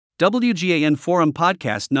WGAN Forum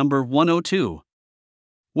Podcast number 102.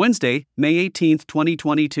 Wednesday, May 18,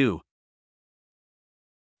 2022.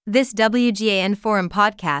 This WGAN Forum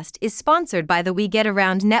podcast is sponsored by the We Get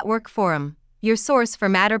Around Network Forum, your source for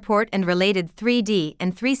Matterport and related 3D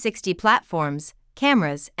and 360 platforms,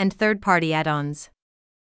 cameras, and third-party add-ons.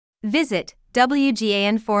 Visit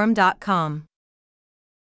WGANforum.com.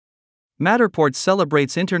 Matterport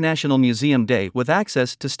celebrates International Museum Day with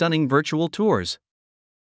access to stunning virtual tours.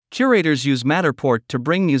 Curators use Matterport to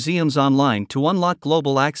bring museums online to unlock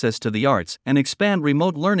global access to the arts and expand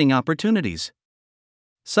remote learning opportunities.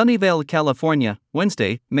 Sunnyvale, California,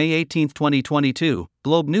 Wednesday, May 18, 2022,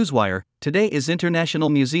 Globe Newswire. Today is International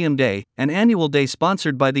Museum Day, an annual day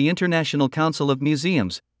sponsored by the International Council of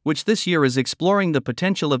Museums, which this year is exploring the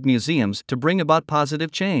potential of museums to bring about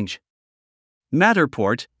positive change.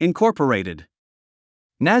 Matterport, Incorporated.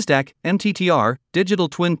 NASDAQ, MTTR, digital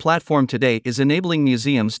twin platform today is enabling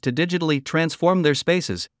museums to digitally transform their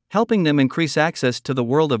spaces, helping them increase access to the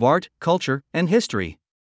world of art, culture, and history.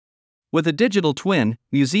 With a digital twin,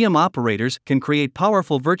 museum operators can create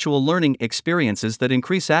powerful virtual learning experiences that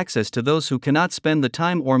increase access to those who cannot spend the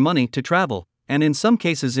time or money to travel, and in some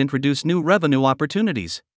cases introduce new revenue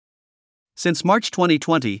opportunities. Since March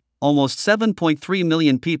 2020, almost 7.3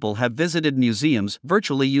 million people have visited museums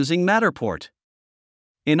virtually using Matterport.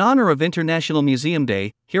 In honor of International Museum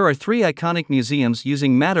Day, here are 3 iconic museums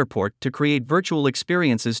using Matterport to create virtual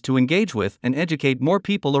experiences to engage with and educate more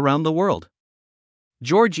people around the world.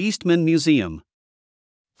 George Eastman Museum.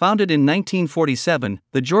 Founded in 1947,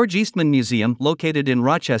 the George Eastman Museum, located in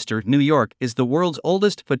Rochester, New York, is the world's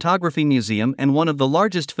oldest photography museum and one of the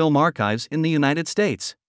largest film archives in the United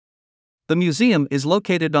States. The museum is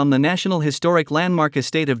located on the National Historic Landmark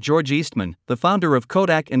estate of George Eastman, the founder of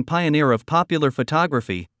Kodak and pioneer of popular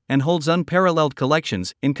photography, and holds unparalleled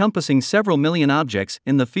collections encompassing several million objects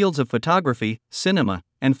in the fields of photography, cinema,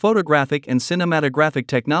 and photographic and cinematographic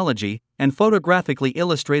technology, and photographically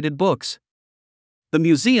illustrated books. The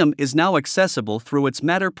museum is now accessible through its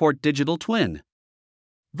Matterport digital twin.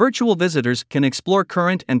 Virtual visitors can explore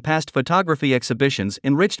current and past photography exhibitions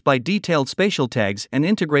enriched by detailed spatial tags and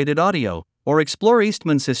integrated audio, or explore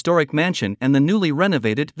Eastman's historic mansion and the newly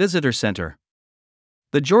renovated visitor center.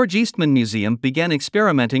 The George Eastman Museum began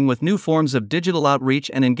experimenting with new forms of digital outreach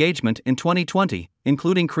and engagement in 2020,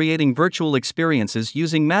 including creating virtual experiences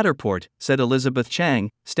using Matterport, said Elizabeth Chang,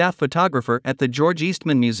 staff photographer at the George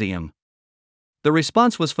Eastman Museum. The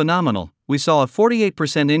response was phenomenal. We saw a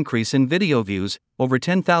 48% increase in video views, over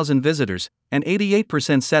 10,000 visitors, and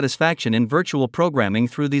 88% satisfaction in virtual programming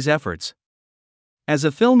through these efforts. As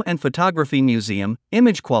a film and photography museum,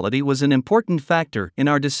 image quality was an important factor in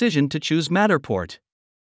our decision to choose Matterport.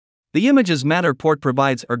 The images Matterport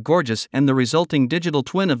provides are gorgeous, and the resulting digital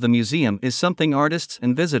twin of the museum is something artists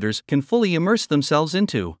and visitors can fully immerse themselves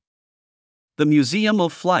into. The Museum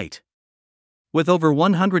of Flight. With over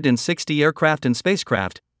 160 aircraft and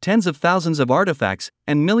spacecraft, tens of thousands of artifacts,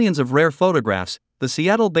 and millions of rare photographs, the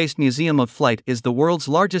Seattle-based Museum of Flight is the world's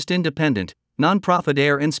largest independent, non-profit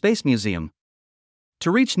air and space museum.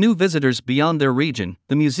 To reach new visitors beyond their region,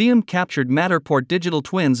 the museum captured Matterport digital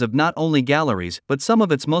twins of not only galleries but some of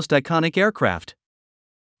its most iconic aircraft.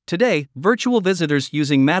 Today, virtual visitors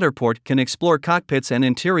using Matterport can explore cockpits and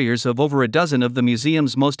interiors of over a dozen of the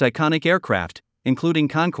museum's most iconic aircraft, including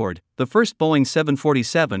Concorde, the first Boeing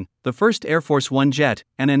 747, the first Air Force One jet,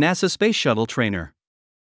 and a NASA Space Shuttle trainer.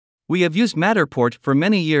 We have used Matterport for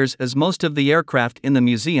many years as most of the aircraft in the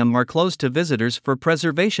museum are closed to visitors for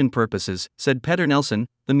preservation purposes, said Peter Nelson,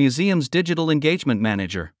 the museum's digital engagement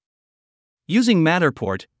manager. Using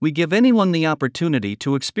Matterport, we give anyone the opportunity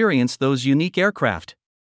to experience those unique aircraft.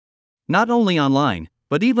 Not only online,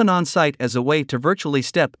 but even on site as a way to virtually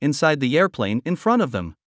step inside the airplane in front of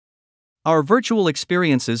them. Our virtual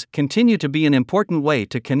experiences continue to be an important way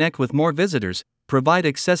to connect with more visitors, provide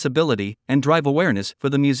accessibility, and drive awareness for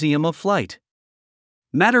the Museum of Flight.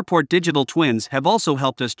 Matterport digital twins have also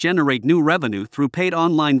helped us generate new revenue through paid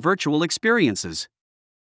online virtual experiences.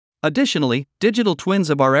 Additionally, digital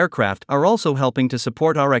twins of our aircraft are also helping to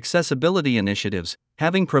support our accessibility initiatives,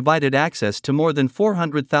 having provided access to more than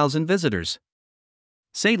 400,000 visitors.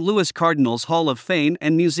 St. Louis Cardinals Hall of Fame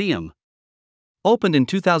and Museum. Opened in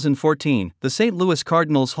 2014, the St. Louis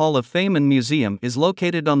Cardinals Hall of Fame and Museum is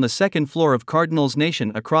located on the second floor of Cardinals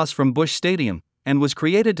Nation across from Busch Stadium, and was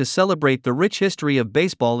created to celebrate the rich history of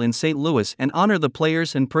baseball in St. Louis and honor the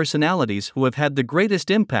players and personalities who have had the greatest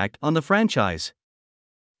impact on the franchise.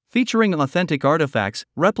 Featuring authentic artifacts,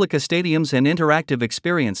 replica stadiums, and interactive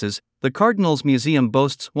experiences, the Cardinals Museum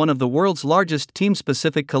boasts one of the world's largest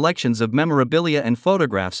team-specific collections of memorabilia and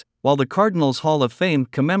photographs, while the Cardinals Hall of Fame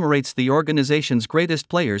commemorates the organization's greatest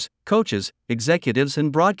players, coaches, executives,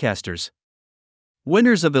 and broadcasters.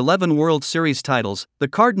 Winners of 11 World Series titles, the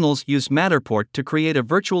Cardinals use Matterport to create a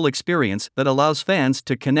virtual experience that allows fans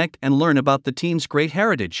to connect and learn about the team's great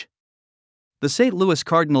heritage. The St. Louis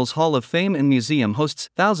Cardinals Hall of Fame and Museum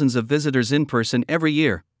hosts thousands of visitors in person every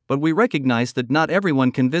year, but we recognize that not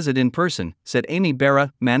everyone can visit in person, said Amy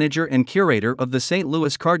Barra, manager and curator of the St.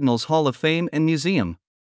 Louis Cardinals Hall of Fame and Museum.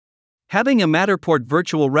 Having a Matterport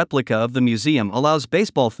virtual replica of the museum allows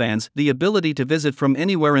baseball fans the ability to visit from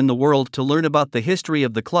anywhere in the world to learn about the history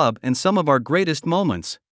of the club and some of our greatest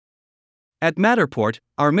moments. At Matterport,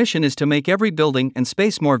 our mission is to make every building and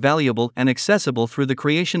space more valuable and accessible through the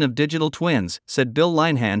creation of digital twins, said Bill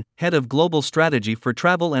Linehan, head of global strategy for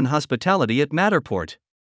travel and hospitality at Matterport.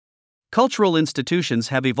 Cultural institutions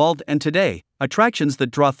have evolved, and today, attractions that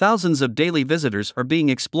draw thousands of daily visitors are being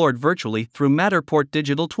explored virtually through Matterport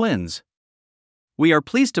digital twins. We are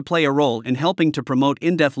pleased to play a role in helping to promote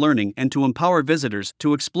in-depth learning and to empower visitors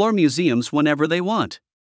to explore museums whenever they want.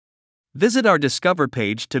 Visit our Discover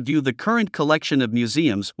page to view the current collection of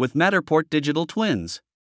museums with Matterport digital twins.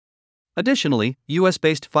 Additionally,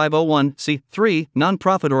 US-based 501(c)(3)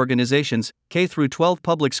 nonprofit organizations, K-12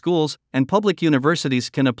 public schools, and public universities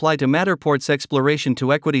can apply to Matterport's Exploration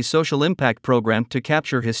to Equity social impact program to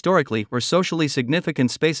capture historically or socially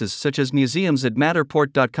significant spaces such as museums at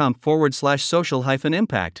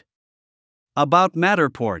matterport.com/social-impact. About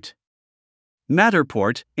Matterport.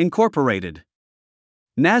 Matterport, Incorporated.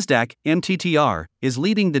 NASDAQ, MTTR, is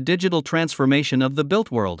leading the digital transformation of the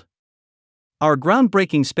built world. Our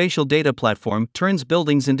groundbreaking spatial data platform turns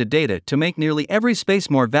buildings into data to make nearly every space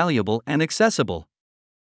more valuable and accessible.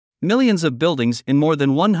 Millions of buildings in more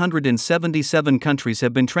than 177 countries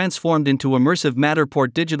have been transformed into immersive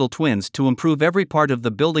Matterport digital twins to improve every part of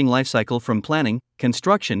the building lifecycle from planning,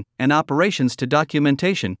 construction, and operations to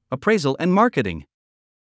documentation, appraisal, and marketing.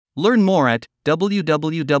 Learn more at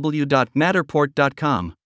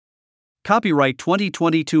www.matterport.com. Copyright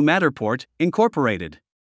 2022 Matterport, Incorporated.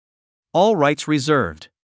 All rights reserved.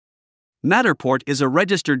 Matterport is a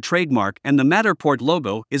registered trademark, and the Matterport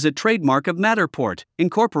logo is a trademark of Matterport,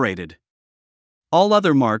 Incorporated. All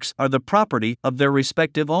other marks are the property of their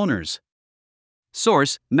respective owners.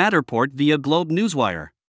 Source: Matterport via Globe Newswire.